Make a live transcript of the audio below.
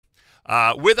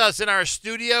With us in our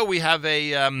studio, we have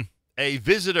a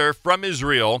visitor from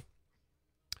Israel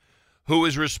who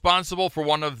is responsible for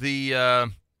one of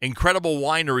the incredible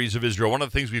wineries of Israel. One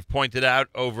of the things we've pointed out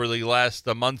over the last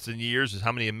months and years is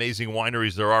how many amazing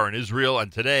wineries there are in Israel.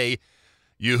 And today,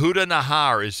 Yehuda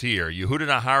Nahar is here. Yehuda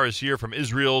Nahar is here from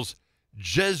Israel's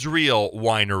Jezreel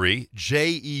Winery,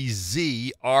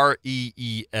 Jezreel.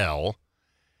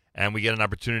 And we get an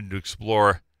opportunity to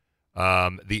explore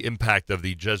the impact of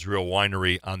the Jezreel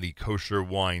Winery on the kosher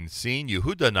wine scene.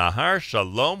 Yehuda Nahar,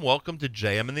 shalom. Welcome to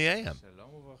JM in the AM.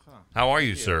 Shalom uvracha. How are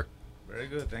you, sir? Very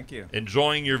good, thank you.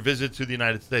 Enjoying your visit to the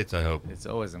United States, I hope. It's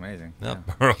always amazing. Yeah.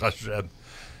 Baruch Hashem.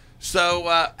 So,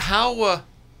 how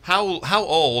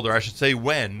old, or I should say,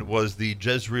 when was the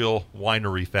Jezreel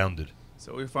Winery founded?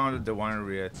 So we founded the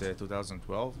winery at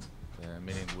 2012,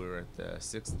 meaning we're at the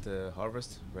sixth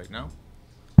harvest right now.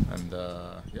 And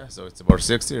so it's about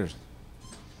 6 years.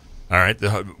 All right,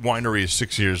 the winery is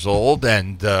 6 years old,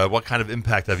 and what kind of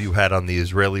impact have you had on the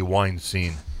Israeli wine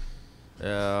scene?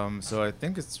 So I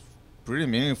think it's pretty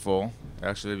meaningful,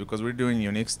 actually, because we're doing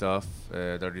unique stuff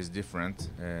that is different,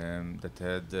 that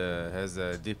has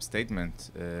a deep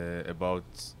statement about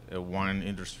a wine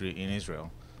industry in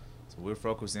Israel. So we're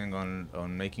focusing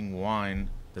on making wine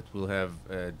that will have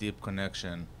a deep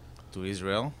connection to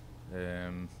Israel.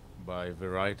 By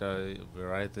varietals.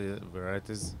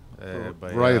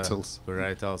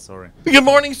 Varietals, sorry. Good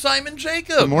morning, Simon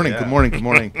Jacob. Good morning, good morning, good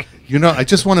morning. You know, I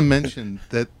just want to mention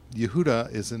that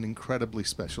Yehuda is an incredibly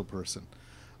special person.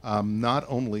 Not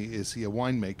only is he a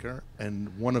winemaker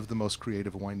and one of the most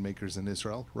creative winemakers in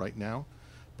Israel right now,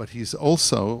 but he's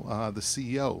also the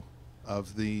CEO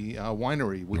of the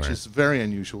winery, which is very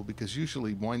unusual because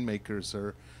usually winemakers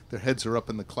their heads are up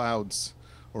in the clouds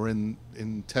or in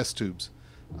test tubes.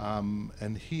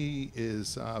 And he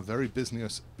is very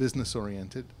business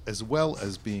oriented, as well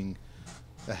as being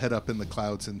a head up in the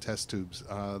clouds and test tubes,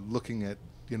 looking at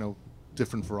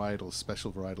different varietals,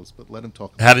 special varietals. But let him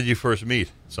talk. How did you first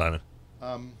meet, Simon?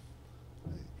 How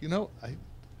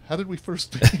did we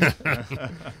first meet?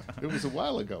 It was a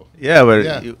while ago. Yeah, but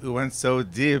it went so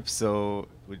deep, so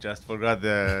we just forgot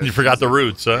the. You forgot the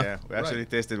roots, huh? Yeah, we actually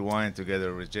tasted wine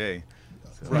together with Jay.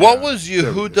 Right. What was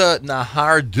Yehuda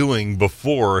Nahar doing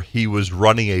before he was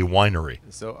running a winery?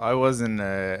 So I was in,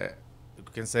 you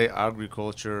can say,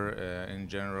 agriculture in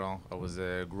general. I was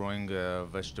growing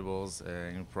vegetables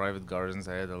in private gardens.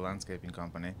 I had a landscaping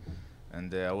company,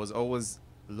 and I was always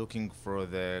looking for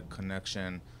the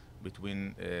connection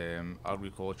between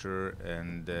agriculture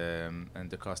and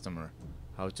the customer,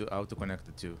 how to connect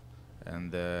the two.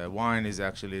 And wine is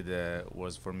actually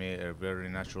was for me a very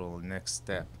natural next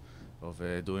step of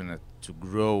doing it, to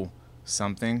grow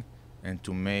something and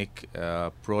to make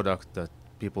a product that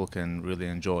people can really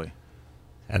enjoy.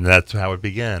 And that's how it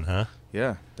began, huh?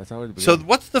 Yeah, that's how it began. So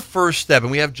what's the first step? And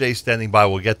we have Jay standing by.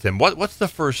 We'll get to him. What's the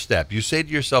first step? You say to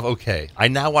yourself, okay, I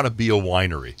now want to be a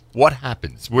winery. What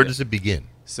happens? Where does it begin?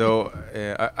 So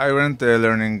I went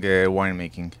learning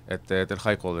winemaking at Tel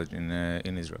Chai College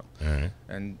in Israel. All right.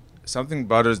 And something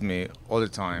bothers me all the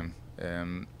time.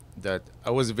 That I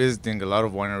was visiting a lot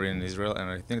of winery in Israel, and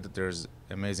I think that there's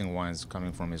amazing wines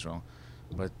coming from Israel.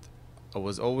 But I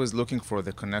was always looking for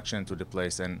the connection to the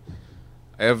place, and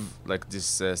I have like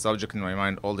this subject in my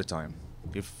mind all the time.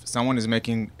 If someone is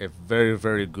making a very,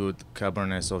 very good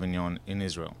Cabernet Sauvignon in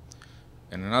Israel,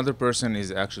 and another person is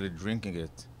actually drinking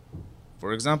it,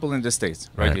 for example, in the States,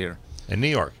 right here. In New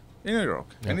York. In New York.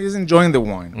 Yeah. And he's enjoying the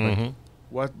wine. Mm-hmm. But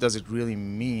what does it really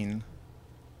mean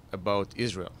about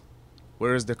Israel?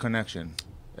 Where is the connection?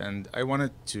 And I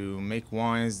wanted to make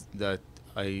wines that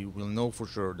I will know for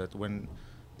sure that when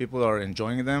people are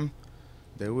enjoying them,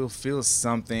 they will feel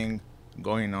something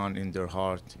going on in their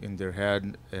heart, in their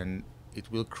head, and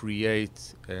it will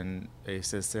create a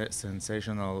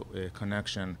sensational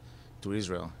connection to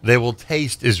Israel. They will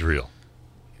taste Israel.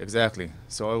 Exactly.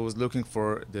 So I was looking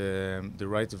for the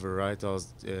right varietals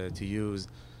to use,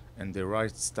 and the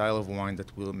right style of wine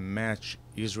that will match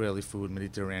Israeli food,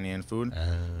 Mediterranean food.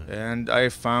 And I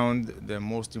found the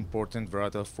most important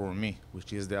varietal for me,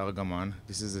 which is the Argaman.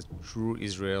 This is a true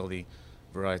Israeli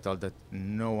varietal that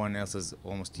no one else has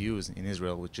almost used in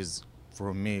Israel, which is,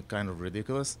 for me, kind of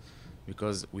ridiculous,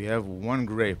 because we have one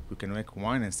grape. We can make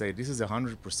wine and say, this is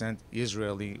 100%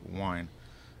 Israeli wine.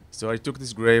 So I took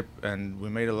this grape, and we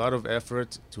made a lot of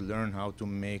effort to learn how to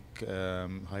make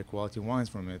high-quality wines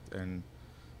from it. And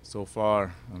so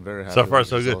far, I'm very happy. So far, with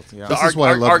so the good. result. Yeah. This is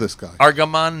why I love this guy.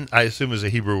 Argaman, I assume, is a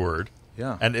Hebrew word.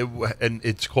 Yeah. And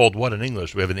it's called what in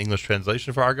English? Do we have an English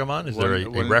translation for Argaman? Is there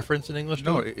a reference in English?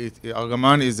 No,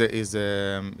 Argaman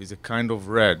is a kind of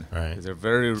red. Right. It's a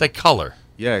very. It's like color.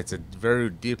 Yeah, it's a very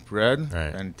deep red,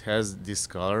 Right. and it has this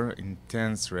color,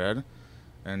 intense red.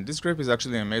 And this grape is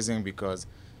actually amazing because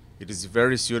it is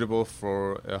very suitable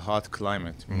for a hot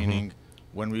climate, meaning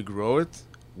when we grow it,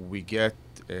 we get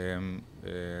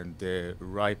the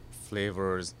ripe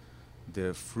flavors,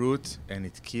 the fruit, and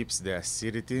it keeps the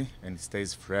acidity and it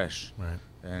stays fresh. Right.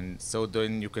 And so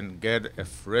then you can get a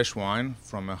fresh wine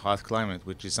from a hot climate,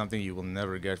 which is something you will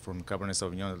never get from Cabernet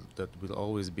Sauvignon. That will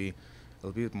always be a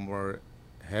little bit more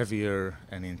heavier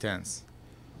and intense.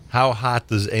 How hot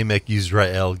does Emek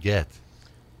Yisrael get?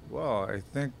 Well, I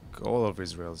think all of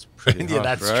Israel is pretty Yeah,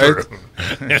 hot, that's right?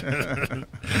 true.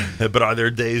 But are there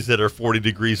days that are 40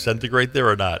 degrees centigrade there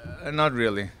or not? Not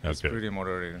really. It's Okay. pretty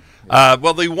moderate.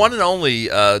 Well, the one and only,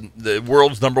 the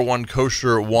world's number one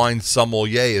kosher wine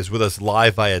sommelier is with us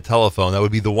live via telephone. That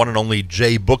would be the one and only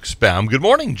Jay Buchsbaum. Good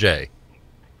morning, Jay.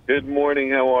 Good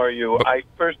morning. How are you?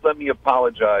 First, let me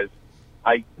apologize.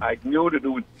 I knew that it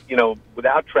was,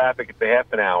 without traffic, it's a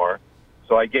half an hour.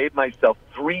 So I gave myself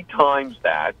 3 times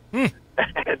that.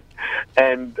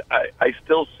 And I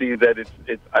still see that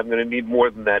it's I'm going to need more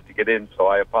than that to get in. So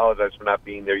I apologize for not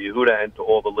being there. Yehuda, and to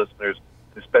all the listeners,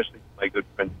 especially my good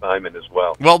friend Simon as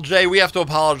well. Well, Jay, we have to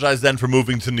apologize then for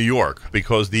moving to New York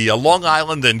because the Long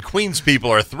Island and Queens people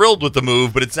are thrilled with the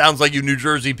move, but it sounds like you New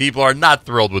Jersey people are not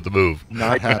thrilled with the move.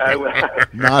 Not happy.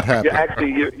 Not happy.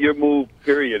 Actually, your move,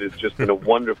 period, has just been a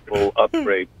wonderful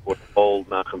upgrade for the whole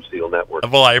Nachum Seal network.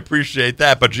 Well, I appreciate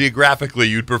that, but geographically,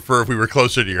 you'd prefer if we were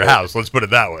closer to your house. Let's put it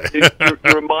that way. You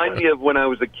remind me of when I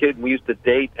was a kid and we used to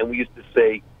date and we used to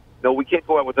say, no, we can't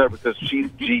go out with her because she's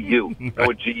GU. You know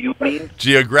what GU means?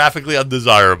 Geographically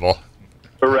undesirable.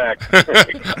 Correct.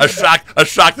 A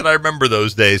shock that I remember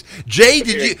those days. Jay,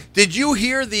 did you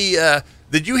hear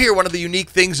one of the unique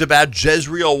things about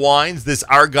Jezreel wines, this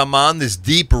Argaman, this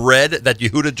deep red that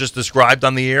Yehuda just described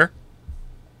on the air?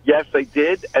 Yes, I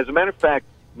did. As a matter of fact,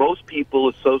 most people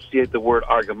associate the word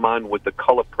Argaman with the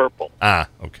color purple. Ah,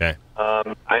 okay.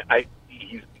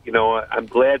 I'm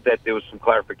glad that there was some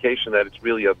clarification that it's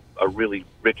really a really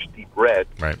rich, deep red.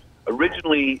 Right.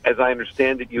 Originally, as I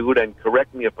understand it, Yehuda, and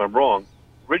correct me if I'm wrong,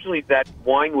 originally that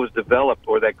wine was developed,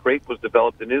 or that grape was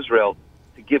developed in Israel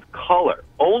to give color,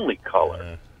 only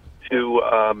color, to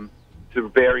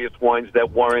various wines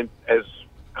that weren't as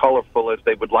colorful as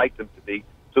they would like them to be.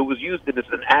 So it was used as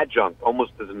an adjunct,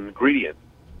 almost as an ingredient,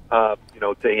 to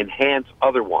enhance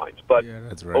other wines. But Yeah,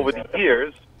 that's right. over the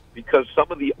years, because some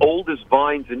of the oldest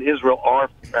vines in Israel are,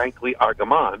 frankly,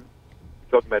 Argaman,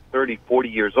 talking about 30, 40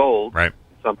 years old, Right.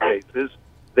 in some cases,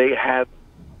 they have,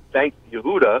 thanks to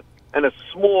Yehuda, and a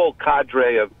small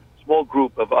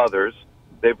group of others,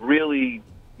 they've really,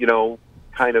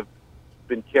 kind of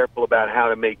been careful about how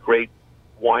to make great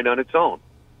wine on its own.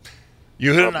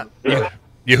 Yehuda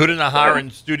Nahar in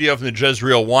studio from the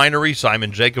Jezreel Winery.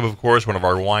 Simon Jacob, of course, one of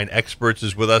our wine experts,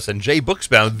 is with us. And Jay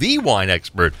Buchsbaum, the wine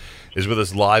expert, is with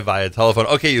us live via telephone.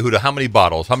 Okay, Yehuda, how many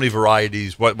bottles, how many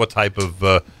varieties, what type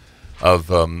of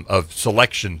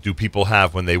selection do people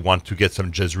have when they want to get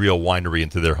some Jezreel Winery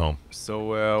into their home?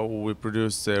 So we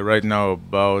produce right now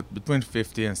about between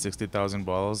 50 and 60,000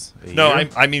 bottles a No, year.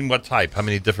 I mean what type? How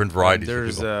many different varieties? do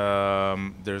There's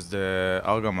people- there's the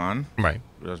Algaman right.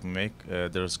 that we make.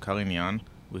 There's Carignan,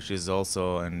 which is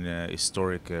also an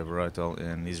historic varietal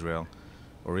in Israel,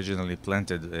 originally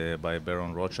planted by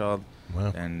Baron Rothschild,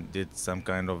 Wow. and did some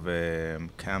kind of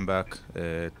comeback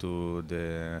to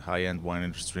the high-end wine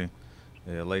industry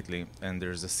lately. And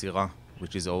there's a Syrah,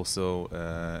 which is also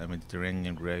a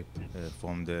Mediterranean grape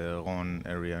from the Rhone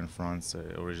area in France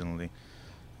originally.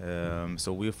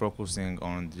 So we're focusing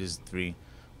on these 3.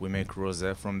 We make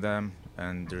rosé from them,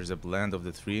 and there's a blend of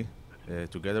the 3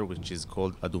 together, which is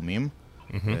called Adumim,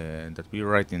 that we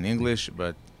write in English,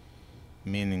 but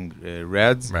meaning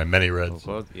reds. Right, many reds.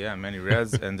 Yeah, many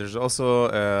reds. And there's also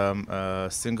a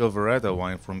single varietal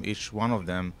wine from each one of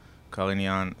them,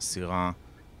 Carignan, Syrah,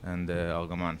 and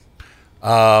Argaman.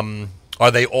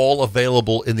 Are they all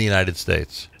available in the United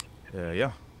States?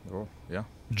 Yeah. Yeah.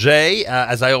 Jay,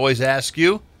 as I always ask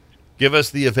you, give us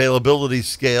the availability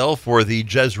scale for the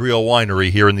Jezreel Winery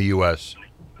here in the U.S.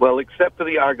 Well, except for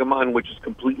the Argaman, which is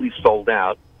completely sold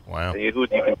out. Wow. And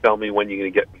Yehuda, you can tell me when you're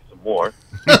going to get me some more.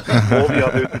 All the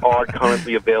others are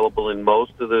currently available in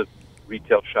most of the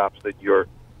retail shops that you're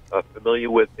familiar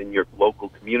with in your local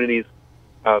communities.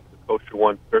 The kosher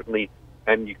ones, certainly,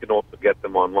 and you can also get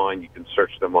them online. You can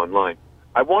search them online.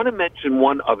 I want to mention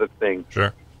one other thing,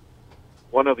 Sure.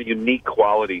 one other unique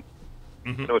quality.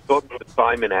 I was talking to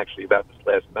Simon, actually, about this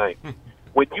last night.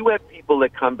 When you have people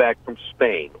that come back from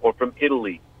Spain or from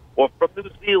Italy or from New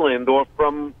Zealand or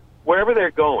from wherever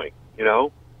they're going,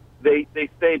 they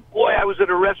say, boy, I was at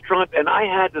a restaurant and I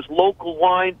had this local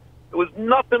wine. It was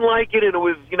nothing like it, and it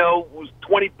was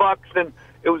 $20, and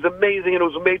it was amazing, and it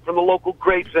was made from the local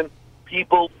grapes, and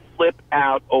people flip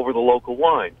out over the local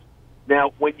wines.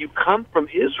 Now, when you come from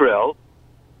Israel,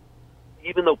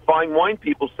 even though fine wine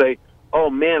people say, oh,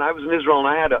 man, I was in Israel and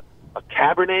I had a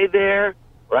Cabernet there,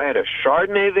 or I had a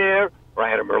Chardonnay there, or I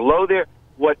had a Merlot there.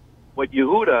 What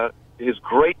Yehuda, his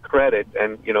great credit,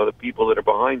 and, the people that are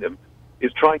behind him,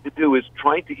 is trying to do is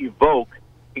trying to evoke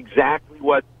exactly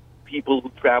what people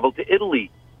who travel to Italy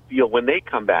feel when they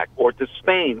come back, or to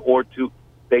Spain,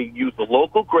 they use the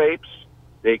local grapes,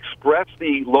 they express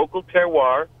the local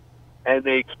terroir, and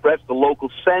they express the local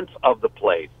sense of the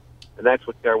place. And that's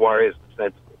what terroir is, the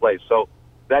sense of the place. So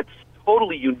that's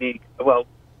totally unique, well,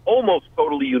 almost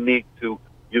totally unique to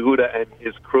Yehuda and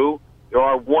his crew. There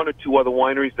are one or two other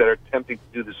wineries that are attempting to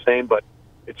do the same, but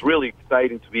it's really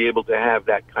exciting to be able to have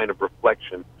that kind of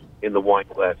reflection in the wine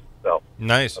glass itself.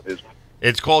 Nice.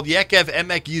 It's called Yekev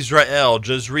Emek Yisrael,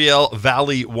 Jezreel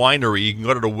Valley Winery. You can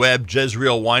go to the web,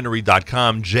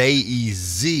 JezreelWinery.com,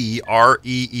 JEZREEL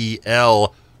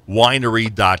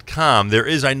winery.com. There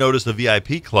is, I noticed, a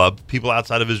VIP club. People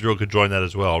outside of Israel could join that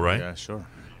as well, right? Yeah, sure.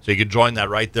 So you could join that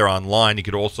right there online. You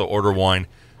could also order wine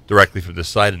directly from the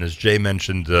site. And as Jay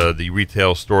mentioned, the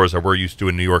retail stores that we're used to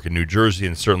in New York and New Jersey,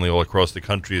 and certainly all across the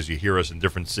country as you hear us in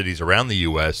different cities around the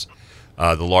U.S.,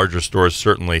 the larger stores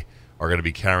certainly are going to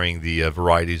be carrying the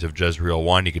varieties of Jezreel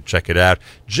wine. You can check it out.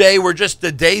 Jay, we're just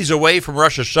the days away from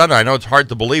Rosh Hashanah. I know it's hard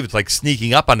to believe. It's like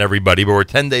sneaking up on everybody, but we're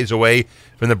 10 days away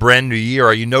from the brand new year.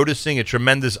 Are you noticing a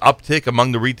tremendous uptick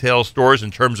among the retail stores in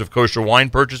terms of kosher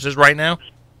wine purchases right now?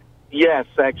 Yes,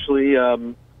 actually.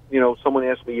 Someone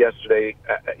asked me yesterday,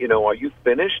 are you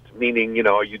finished? Meaning,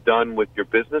 are you done with your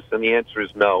business? And the answer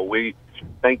is no. We,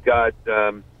 thank God,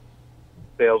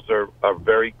 sales are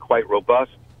quite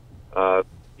robust.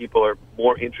 People are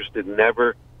more interested than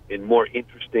ever in more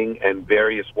interesting and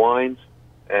various wines.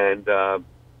 And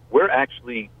we're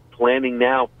actually planning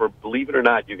now for, believe it or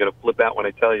not, you're going to flip out when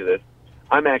I tell you this,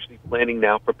 I'm actually planning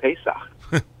now for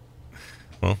Pesach.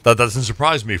 Well, that doesn't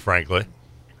surprise me, frankly.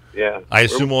 Yeah. I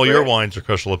assume all your wines are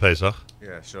kosher Pesach.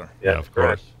 Yeah, sure. Yeah, of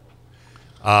course.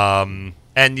 And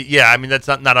yeah, I mean that's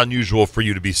not unusual for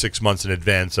you to be 6 months in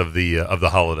advance of the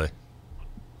holiday.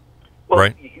 Well,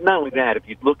 right? Not only that, if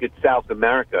you look at South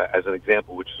America as an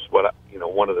example, which is what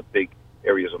one of the big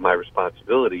areas of my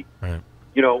responsibility, right.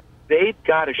 They've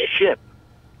got to ship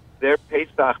their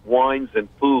Pesach wines and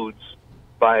foods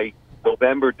by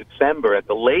November, December at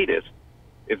the latest,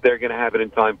 if they're going to have it in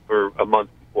time for a month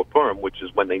before Purim, which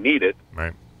is when they need it.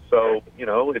 Right. So,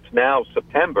 it's now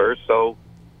September, so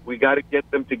we got to get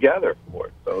them together for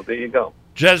it. So there you go.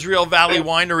 Jezreel Valley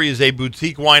Winery is a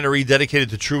boutique winery dedicated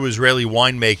to true Israeli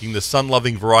winemaking. The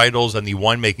sun-loving varietals and the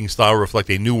winemaking style reflect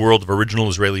a new world of original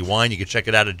Israeli wine. You can check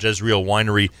it out at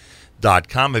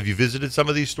JezreelWinery.com. Have you visited some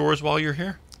of these stores while you're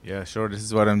here? Yeah, sure. This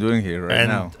is what I'm doing here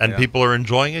now. And people are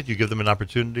enjoying it? You give them an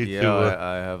opportunity to... Yeah,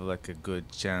 I have like a good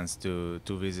chance to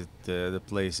visit the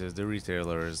places, the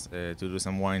retailers, to do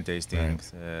some wine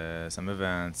tastings, some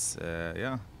events.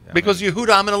 Because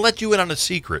Yehuda, I'm going to let you in on a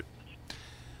secret.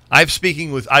 I've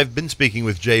been speaking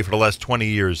with Jay for the last 20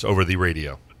 years over the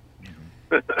radio.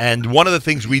 And one of the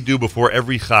things we do before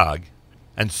every Chag,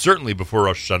 and certainly before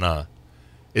Rosh Hashanah,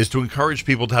 is to encourage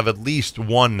people to have at least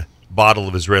one bottle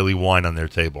of Israeli wine on their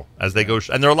table as they go.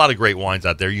 And there are a lot of great wines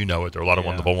out there. You know it. There are a lot of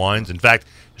wonderful wines. In fact,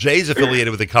 Jay's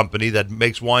affiliated with a company that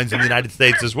makes wines in the United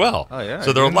States as well. Oh, yeah.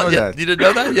 So there are a lot. You didn't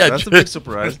know that? Yeah. That's a big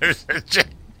surprise.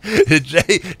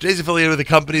 Jay's affiliated with a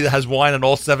company that has wine on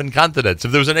all 7 continents.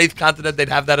 If there was an 8th continent, they'd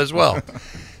have that as well.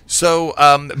 So,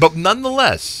 but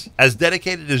nonetheless, as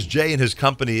dedicated as Jay and his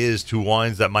company is to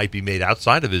wines that might be made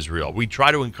outside of Israel, we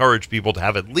try to encourage people to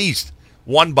have at least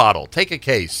one bottle. Take a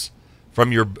case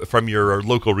from your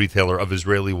local retailer of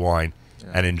Israeli wine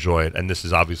and enjoy it. And this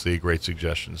is obviously a great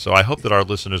suggestion. So I hope that our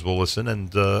listeners will listen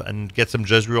and get some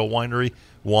Jezreel Winery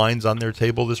wines on their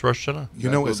table this Rosh Hashanah. You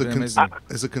know, as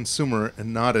a consumer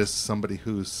and not as somebody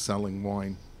who's selling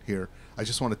wine here, I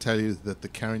just want to tell you that the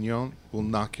Carignan will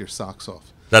knock your socks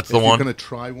off. That's the one? If you're going to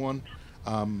try one,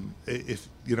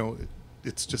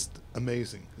 it's just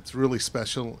amazing. It's really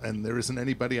special, and there isn't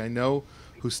anybody I know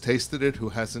who's tasted it who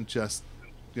hasn't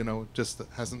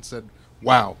hasn't said,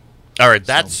 wow. All right,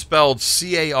 that's spelled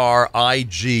Carignan.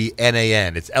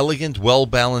 It's elegant,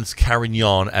 well-balanced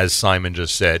Carignan, as Simon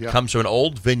just said. Yeah. Comes from an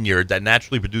old vineyard that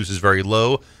naturally produces very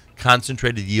low,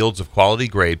 concentrated yields of quality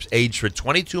grapes. Aged for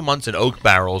 22 months in oak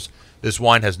barrels, this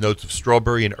wine has notes of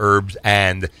strawberry and herbs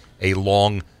and a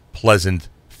long, pleasant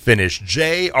finish.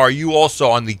 Jay, are you also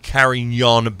on the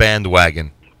Carignan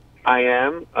bandwagon? I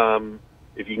am.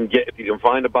 If you can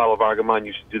find a bottle of Argamon,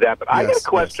 you should do that. But I got a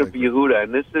question for Yehuda,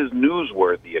 and this is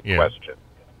newsworthy. Question.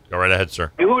 Go right ahead,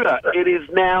 sir. Yehuda, it is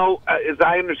now, as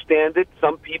I understand it,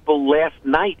 some people last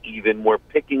night even were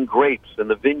picking grapes in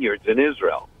the vineyards in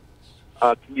Israel.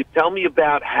 Can you tell me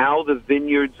about how the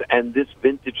vineyards and this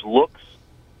vintage looks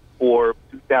for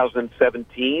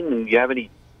 2017? And do you have any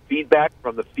feedback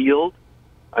from the field?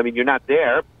 I mean, you're not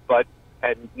there, but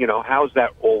how's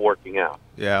that all working out?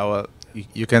 Yeah, well,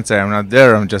 you can say I'm not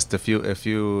there. I'm just a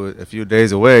few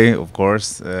days away, of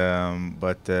course.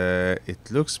 But it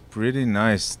looks pretty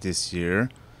nice this year.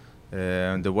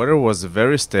 The weather was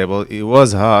very stable. It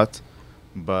was hot,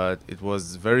 but it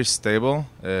was very stable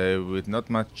with not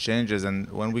much changes. And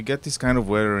when we get this kind of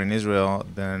weather in Israel,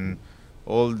 then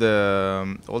all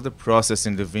the process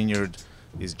in the vineyard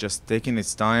is just taking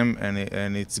its time, and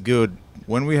it's good.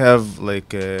 When we have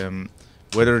like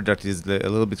weather that is a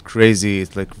little bit crazy,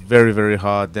 it's like very, very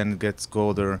hot, then it gets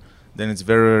colder, then it's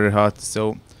very, very hot.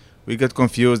 So we get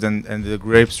confused, and the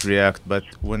grapes react. But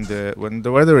when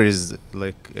the weather is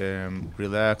like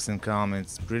relaxed and calm,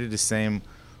 it's pretty the same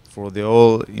for the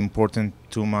all important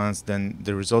 2 months. Then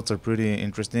the results are pretty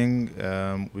interesting.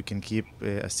 We can keep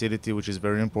acidity, which is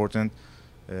very important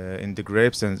in the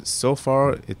grapes, and so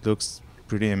far it looks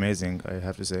pretty amazing, I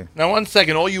have to say. Now, 1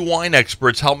 second. All you wine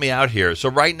experts, help me out here. So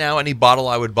right now, any bottle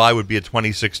I would buy would be a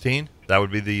 2016? That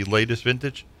would be the latest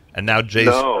vintage? And now Jay's...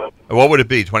 No. What would it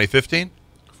be, 2015?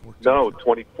 No,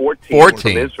 2014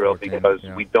 from Israel, because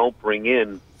we don't bring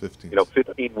in...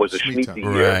 15 was a Shemitah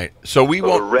year. Right. So we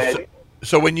won't... Red.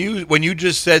 So when you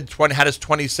just said, how does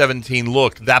 2017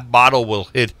 look, that bottle will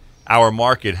hit our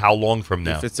market how long from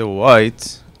now? If it's a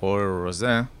white or a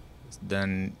rosé,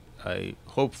 then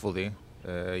hopefully...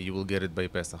 you will get it by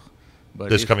Pesach. But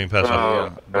this coming Pesach.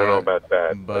 I don't know about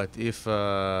that. But if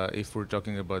we're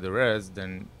talking about the reds,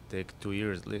 then take 2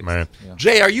 years at least. Right. Yeah.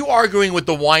 Jay, are you arguing with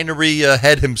the winery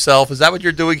head himself? Is that what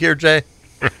you're doing here, Jay?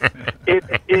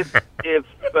 If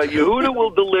Yehuda will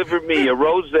deliver me a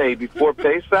rosé before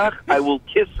Pesach, I will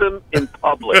kiss him in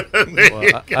public.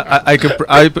 Well,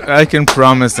 I can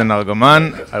promise an Argamon.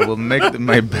 I will make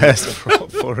my best for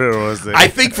a rosé. I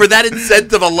think for that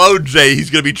incentive alone, Jay, he's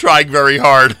going to be trying very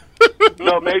hard.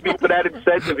 No, maybe for that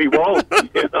incentive he won't.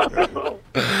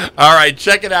 All right,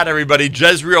 check it out, everybody.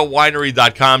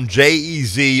 JezreelWinery.com,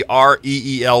 JezReel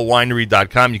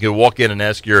Winery.com. You can walk in and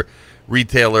ask your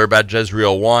retailer about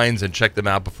Jezreel wines and check them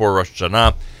out before Rosh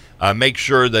Hashanah. Make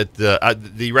sure that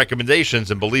the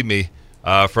recommendations, and believe me,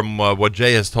 from what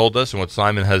Jay has told us and what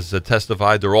Simon has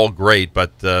testified, they're all great.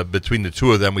 But between the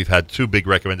two of them, we've had two big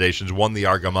recommendations: one the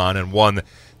Argamon and one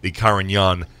the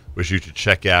Carignan, which you should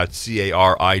check out,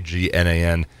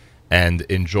 Carignan, and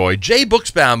enjoy. Jay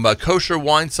Buchsbaum, kosher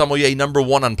wine sommelier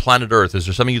 #1 on planet Earth. Is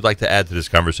there something you'd like to add to this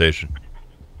conversation?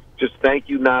 Just thank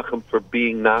you, Nachum, for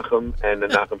being Nachum and the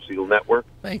Nachum Siegel Network.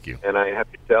 Thank you. And I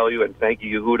have to tell you, and thank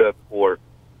you, Yehuda, for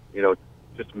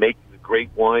just making the great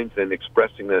wines and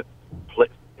expressing the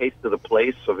taste of the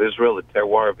place of Israel, the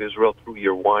terroir of Israel, through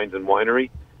your wines and winery.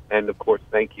 And, of course,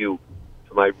 thank you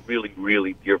to my really,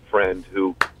 really dear friend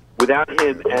who, without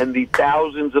him and the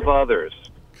thousands of others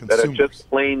that are just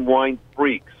plain wine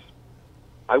freaks,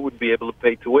 I wouldn't be able to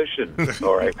pay tuition.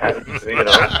 Or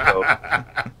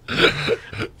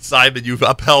Simon, you've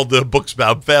upheld the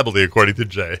Buchsbaum family, according to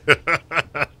Jay.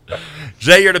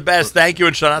 Jay, you're the best. Thank you,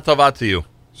 and Shana Tova to you.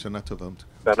 Shana Tova.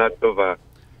 Shana Tova.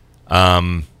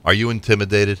 Are you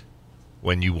intimidated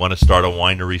when you want to start a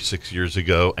winery 6 years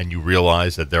ago and you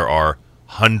realize that there are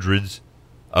hundreds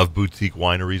of boutique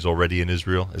wineries already in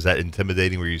Israel? Is that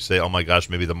intimidating, where you say, oh my gosh,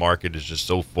 maybe the market is just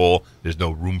so full, there's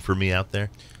no room for me out there?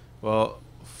 Well,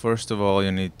 first of all,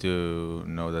 you need to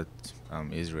know that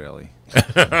I'm Israeli.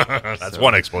 That's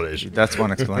one explanation. That's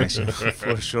one explanation,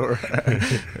 for sure.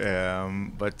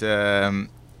 But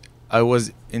I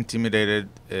was intimidated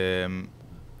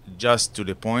just to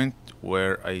the point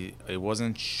where I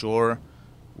wasn't sure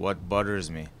what bothers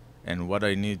me and what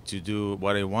I need to do,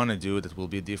 what I want to do that will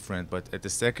be different. But at the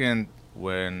second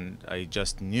when I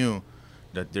just knew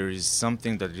that there is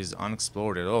something that is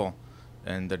unexplored at all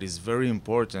and that is very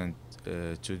important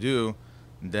to do,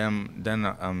 then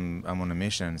I'm on a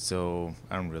mission. So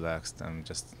I'm relaxed. I'm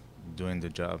just doing the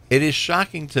job. It is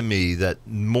shocking to me that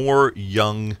more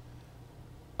young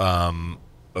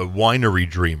winery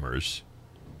dreamers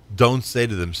don't say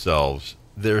to themselves,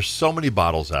 there's so many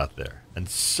bottles out there and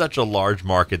such a large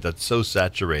market that's so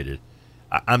saturated.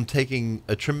 I'm taking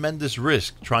a tremendous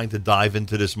risk trying to dive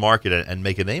into this market and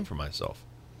make a name for myself.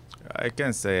 I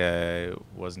can't say I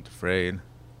wasn't afraid.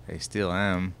 I still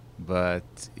am.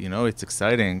 But, it's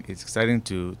exciting. It's exciting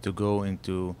to go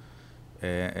into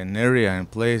an area and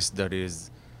place that is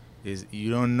you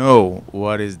don't know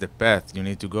what is the path you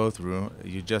need to go through.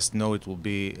 You just know it will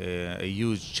be a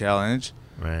huge challenge.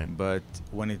 Right. But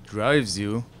when it drives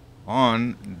you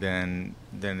on, then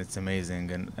it's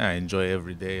amazing, and I enjoy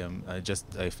every day.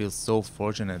 I feel so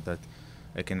fortunate that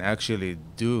I can actually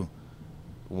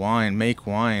make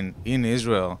wine in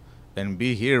Israel, and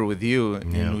be here with you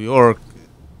in New York,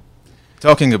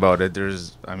 talking about it.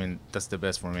 That's the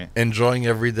best for me. Enjoying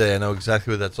every day. I know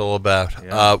exactly what that's all about.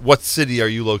 Yeah. What city are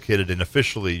you located in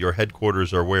officially? Your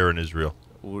headquarters are where in Israel?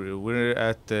 We're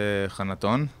at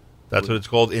Hanaton. That's what it's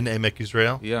called in Emek,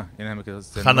 Israel? Yeah, in Emek. It's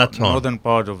the Hanaton. northern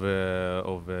part of the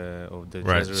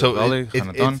Right. Jezreel So Valley,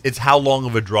 Hanaton. it's how long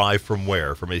of a drive from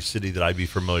where? From a city that I'd be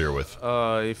familiar with?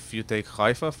 If you take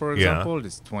Haifa, for example,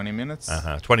 it's 20 minutes.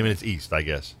 20 minutes east, I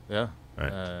guess. Yeah.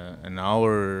 Right. An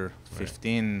hour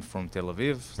 15 from Tel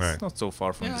Aviv. Right. It's not so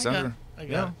far from the I center.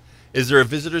 got it. Is there a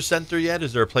visitor center yet?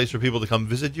 Is there a place for people to come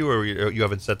visit you, or you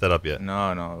haven't set that up yet?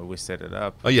 No, we set it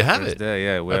up. Oh, you have First it? day,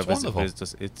 yeah, we That's have wonderful.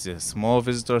 visitors. It's a small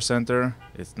visitor center.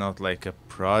 It's not like a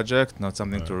project, not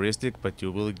something touristic, but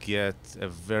you will get a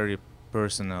very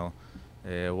personal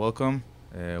welcome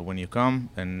when you come,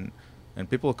 and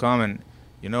people come, and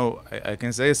I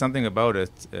can say something about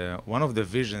it. One of the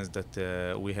visions that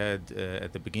we had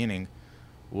at the beginning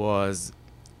was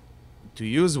to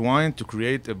use wine to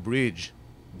create a bridge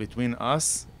between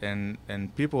us and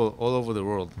people all over the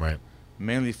world, Right.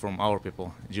 mainly from our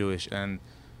people, Jewish. And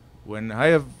when I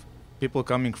have people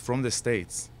coming from the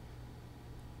States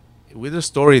with a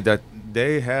story that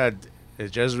they had a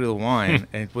Jezreel wine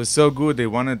and it was so good they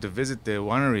wanted to visit the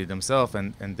winery themselves,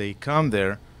 and they come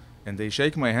there and they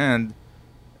shake my hand,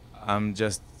 I'm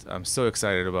so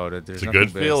excited about it. There's It's a nothing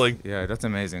good feeling. Yeah, that's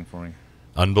amazing for me.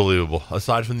 Unbelievable.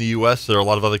 Aside from the U.S., there are a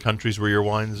lot of other countries where your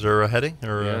wines are heading?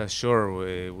 Or, Yeah, sure.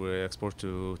 We export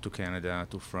to Canada,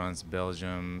 to France,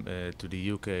 Belgium, to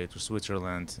the UK, to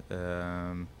Switzerland.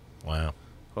 Wow.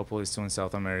 Hopefully soon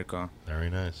South America. Very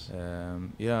nice.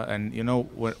 Yeah, and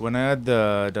when I had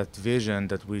that vision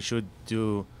that we should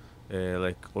do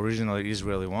like original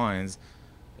Israeli wines,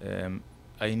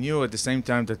 I knew at the same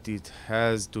time that it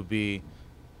has to be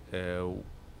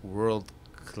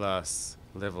world-class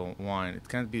level wine. It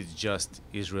can't be just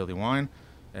Israeli wine.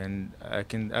 And I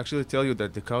can actually tell you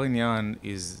that the Carignan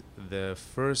is the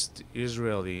first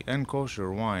Israeli and kosher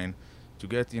wine to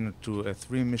get into a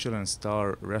 3 Michelin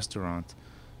star restaurant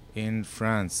in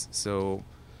France. So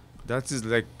that is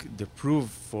like the proof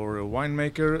for a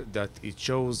winemaker that it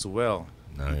shows well.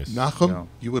 Nice. Nachum, Yeah.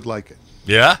 you would like it.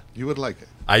 Yeah? You would like it.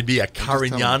 I'd be a just tell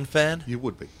Carignan me. fan? You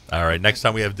would be. All right, next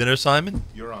time we have dinner, Simon,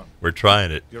 You're on. we're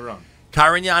trying it. You're on.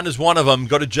 Carignan is one of them.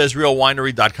 Go to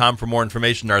JezreelWinery.com for more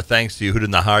information. Our thanks to Yehuda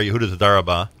Nahar. Yehuda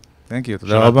Tadarabah. Thank you.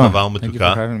 Shana Tova Thank you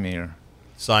Umetuka. for having me here.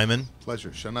 Simon. Pleasure.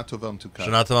 Shana Tova M'tuka.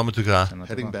 Shana Tova Umetuka. Shana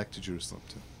Heading Tova. back to Jerusalem,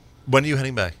 too. When are you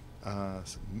heading back?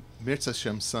 Mirza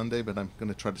Hashem Sunday, but I'm going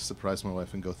to try to surprise my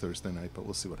wife and go Thursday night, but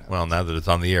we'll see what happens. Well, now that it's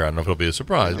on the air, I don't know if it'll be a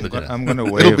surprise. But you know. I'm gonna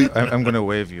It'll wave. be- I'm gonna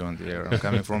wave you on the air. I'm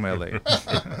coming from LA.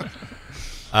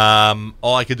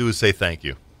 All I could do is say thank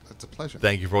you. It's a pleasure.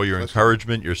 Thank you for all your Pleasure.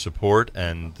 encouragement, your support,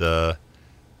 and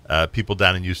people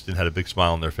down in Houston had a big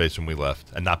smile on their face when we left,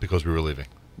 and not because we were leaving.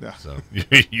 Yeah. So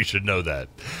you should know that.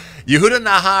 Yehuda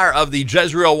Nahar of the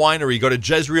Jezreel Winery. Go to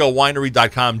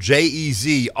JezreelWinery.com,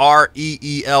 JEZREEL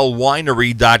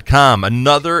Winery.com.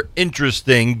 Another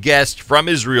interesting guest from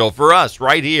Israel for us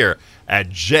right here at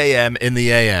JM in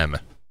the AM.